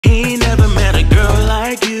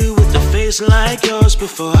just like yours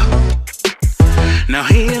before. Now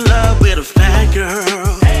he in love with a fat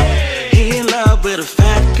girl. He in love with a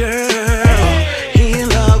fat girl. He in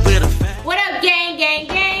love with a fat. What up, gang, gang,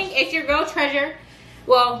 gang? It's your girl Treasure.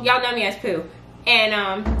 Well, y'all know me as Pooh. And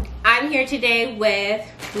I'm here today with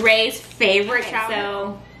Ray's favorite child.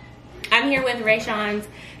 So I'm here with Rayshaun'S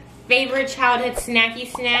favorite childhood snacky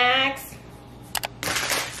snacks.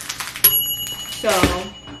 So,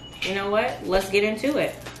 you know what? Let's get into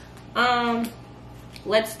it.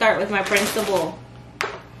 Let's start with my principal,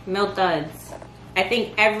 Milk Duds. I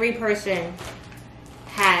think every person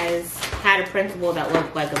has had a principal that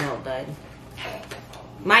looked like a Milk Dud.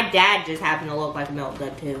 My dad just happened to look like a Milk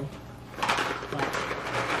Dud too. But,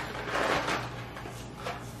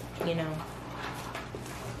 you know.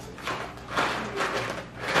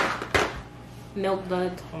 Milk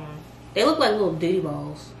Duds, they look like little duty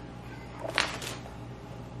balls.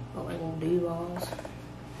 Look like little duty balls.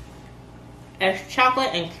 It's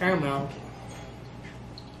chocolate and caramel.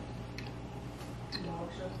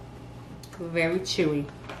 Very chewy.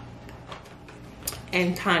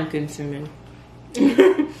 And time consuming.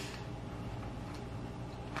 I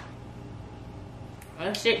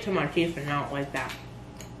stick to my teeth and not like that.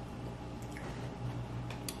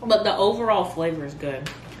 But the overall flavor is good.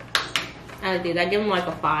 I like these. I give them like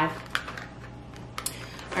a 5.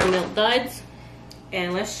 Our Milk Duds.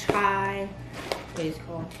 And let's try, what is it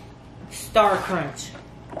called? Star Crunch.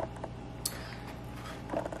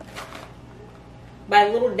 By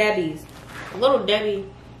Little Debbie's. Little Debbie,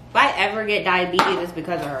 if I ever get diabetes, it's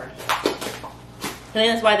because of her. I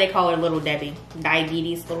think that's why they call her Little Debbie.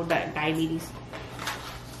 Diabetes, little diabetes.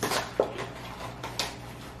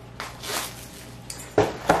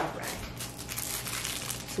 Alright.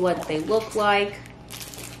 That's what they look like.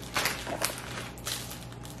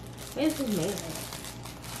 What is this made of?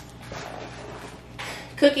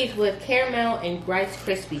 Cookies with caramel and Rice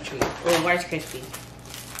Krispie treat. Or Rice Krispies.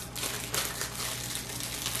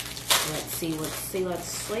 Let's see, let's see, let's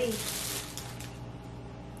see.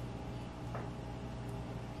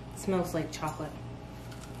 It smells like chocolate.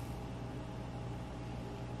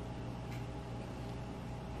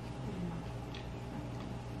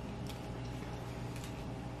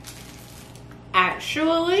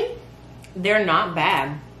 Actually, they're not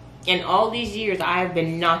bad. In all these years, I have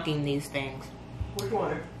been knocking these things. Which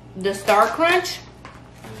one? The Star Crunch.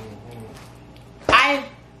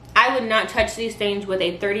 I would not touch these things with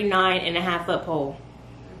a 39.5-foot pole.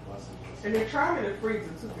 And they try me in the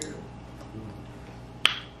freezer too.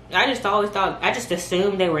 I just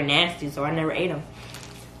assumed they were nasty, so I never ate them.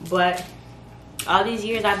 But all these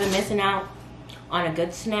years I've been missing out on a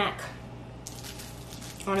good snack.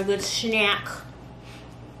 On a good snack.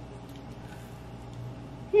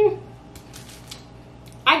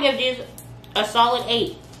 I give these a solid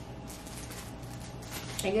 8.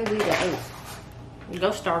 I give these an 8.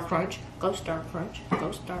 Go Star Crunch. Go Star Crunch.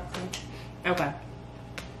 Go Star Crunch. Okay.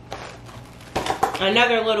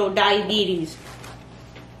 Another little diabetes.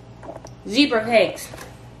 Zebra cakes.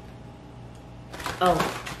 Oh.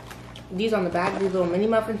 These on the back, these little mini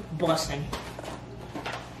muffins, busting.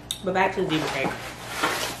 But back to the zebra cake.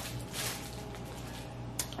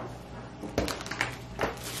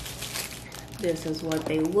 This is what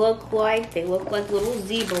they look like. They look like little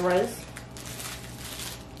zebras.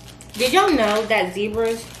 Did y'all know that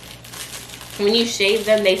zebras, when you shave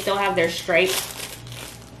them, they still have their stripes?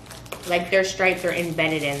 Like their stripes are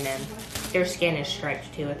embedded in them. Their skin is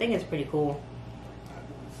striped too. I think it's pretty cool.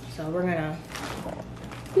 So we're gonna...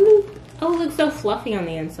 Oh, it looks so fluffy on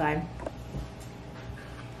the inside.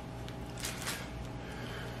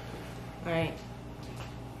 Alright.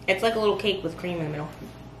 It's like a little cake with cream in the middle.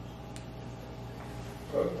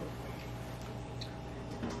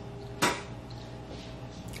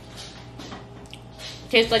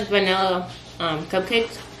 Tastes like vanilla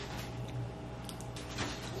cupcakes.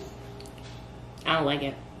 I don't like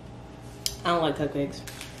it. I don't like cupcakes.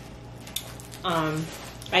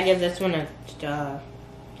 I give this one a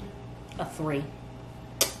 3.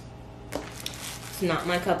 It's not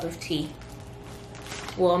my cup of tea.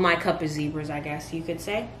 Well, my cup of zebras, I guess you could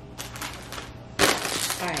say.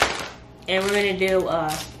 Alright. And we're gonna do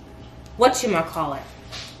whatchamacallit.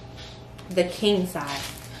 The king size.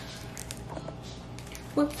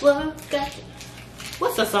 What's love got?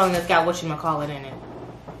 What's the song that's got whatchamacallit in it?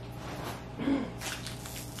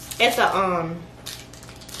 It's a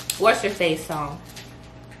what's your face song?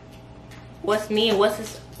 What's me and what's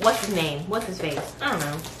his name? What's his face? I don't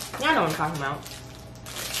know. Y'all know what I'm talking about.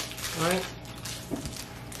 Alright.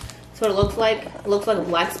 That's what it looks like. It looks like a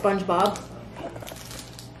black SpongeBob.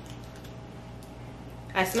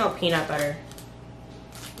 I smell peanut butter.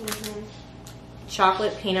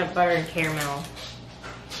 chocolate, peanut butter, and caramel.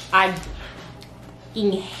 I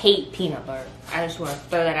hate peanut butter. I just want to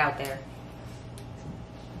throw that out there.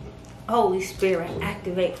 Holy Spirit,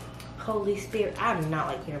 activate. Holy Spirit. I do not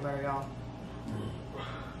like peanut butter, y'all.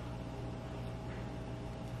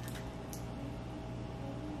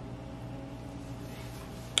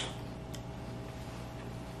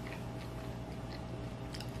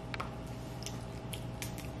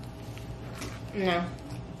 No.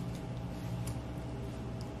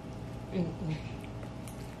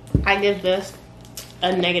 I give this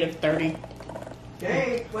a -30.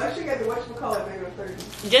 Dang, why she got the whatchamacallit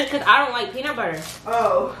 -30? Just because I don't like peanut butter.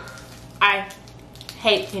 Oh. I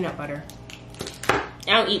hate peanut butter.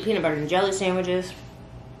 I don't eat peanut butter and jelly sandwiches.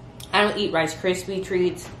 I don't eat Rice Krispie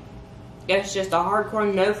treats. It's just a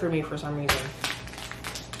hardcore no for me for some reason.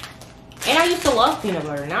 And I used to love peanut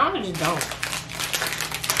butter. Now I just don't.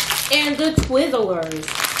 And the Twizzlers.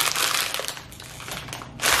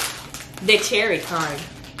 The cherry kind.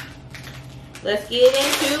 Let's get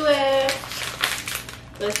into it.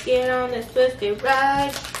 Let's get on this twisted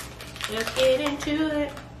ride. Let's get into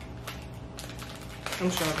it.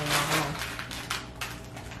 I'm struggling now.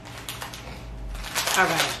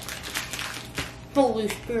 Alright. Holy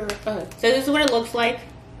Spirit. So this is what it looks like.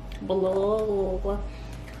 Below.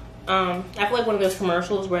 I feel like one of those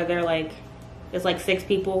commercials where they're like, it's like 6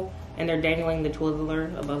 people and they're dangling the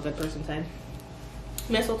Twizzler above the person's head.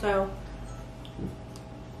 Mistletoe.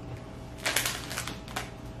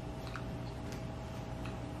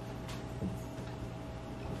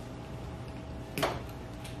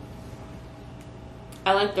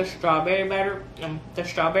 I like the strawberry better. The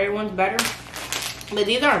strawberry ones better. But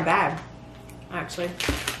these aren't bad, actually.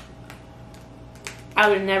 I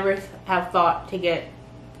would never have thought to get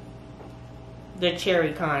the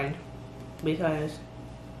cherry kind because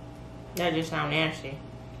that just sounds nasty.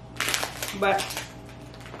 But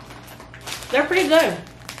they're pretty good.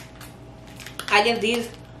 I give these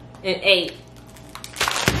an 8.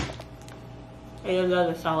 I give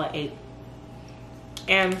those a solid 8.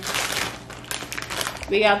 And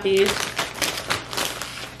we got these.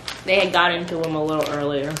 They had got into them a little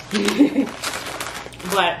earlier.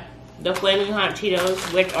 But the Flamin' Hot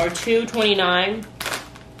Cheetos, which are $2.29,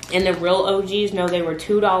 and the real OGs know they were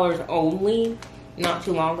 $2 only not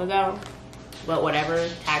too long ago. But whatever,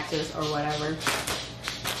 taxes or whatever.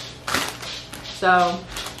 So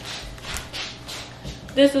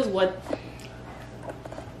this is what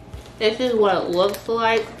it looks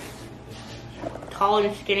like. Tall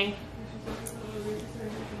and skinny.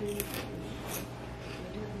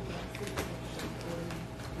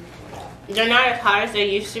 They're not as hot as they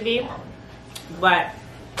used to be, but,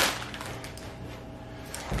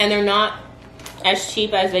 and they're not as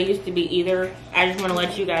cheap as they used to be either. I just want to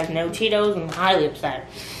let you guys know, Cheetos, I'm highly upset.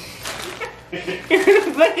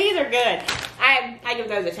 But these are good. I give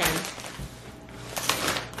those a 10.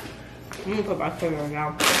 I'm gonna put my finger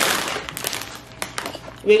down.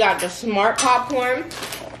 We got the Smart Popcorn,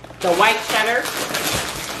 the white cheddar.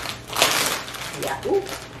 Yeah, ooh.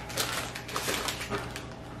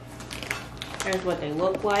 Here's what they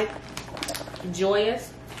look like.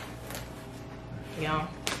 Joyous. Yeah.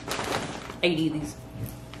 I could eat these.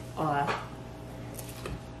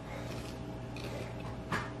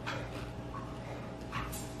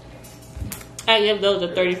 I give those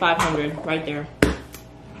a 3,500 right there.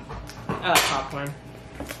 I like popcorn.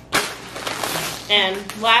 And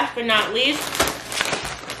last but not least,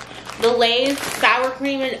 the Lay's sour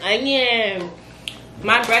cream and onion.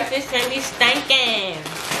 My breakfast can be stinking.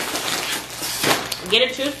 Get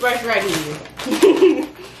a toothbrush ready.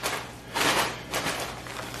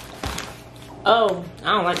 Oh,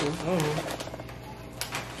 I don't like this.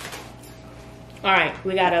 Alright,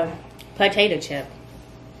 we got a potato chip.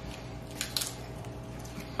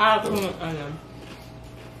 I'll put it on them.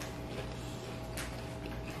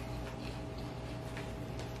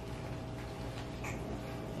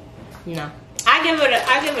 No. I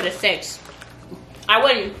give it a 6. I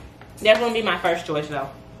wouldn't. That wouldn't be my first choice though.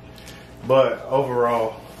 But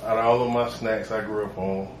overall, out of all of my snacks I grew up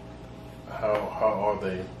on, how are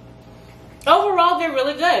they? Overall, they're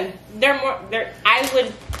really good.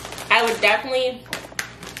 I would definitely,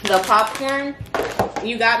 the popcorn,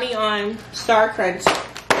 you got me on Star Crunch.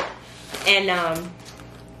 And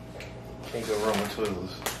can't go wrong with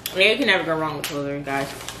Twizzlers. Yeah, you can never go wrong with Twizzlers,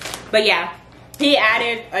 guys. But yeah, he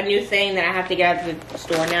added a new thing that I have to get at the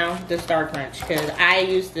store now, the Star Crunch, because I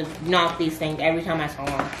used to knock these things every time I saw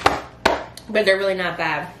them. But they're really not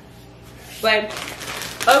bad. But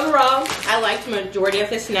overall, I liked the majority of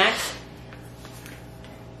his snacks.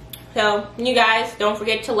 So, you guys, don't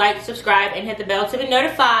forget to like, subscribe, and hit the bell to be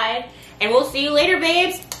notified. And we'll see you later,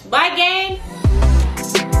 babes. Bye, gang.